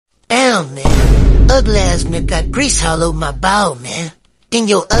Damn, man. Ugly ass man got grease all over my ball, man. Then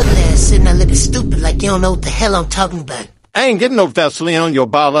your ugly ass sitting there looking stupid like you don't know what the hell I'm talking about. I ain't getting no Vaseline on your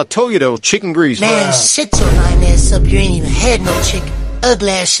ball. I told you that was chicken grease. Man, shut your lying ass up. You ain't even had no chicken.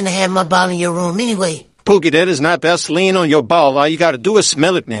 Ugly ass shouldn't have my ball in your room anyway. Pookie, that is not Vaseline on your ball. All you gotta do is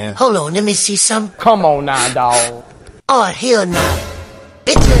smell it now. Hold on, let me see something. Come on now, dawg. Oh, hell no.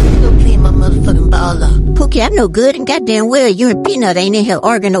 Bitch, let me go clean my motherfucking ball up. Pookie, I know good and goddamn well you and Peanut ain't in here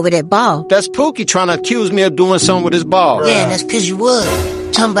arguing over that ball. That's Pookie trying to accuse me of doing something with his ball. Yeah, and that's cause you was.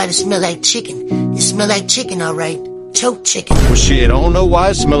 Talking about it smell like chicken. It smell like chicken, alright. Choke chicken. Well, shit, I don't know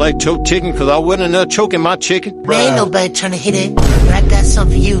why it smell like choke chicken, cause I wasn't in there choking my chicken. Man, ain't nobody trying to hit it. But I got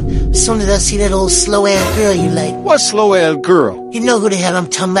something for you. As soon as I see that old slow-ass girl you like. What slow-ass girl? You know who the hell I'm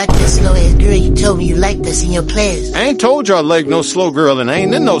talking about, that slow-ass girl you told me you liked us in your class. I ain't told you I like no slow girl, and I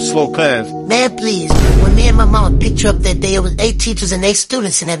ain't in no slow class. Man, please. When me and my mama picked you up that day, it was 8 teachers and 8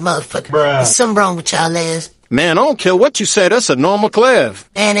 students in that motherfucker. There's something wrong with y'all ass. Man, I don't care what you say, that's a normal class.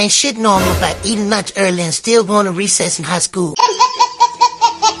 Man, ain't shit normal about eating lunch early and still going to recess in high school.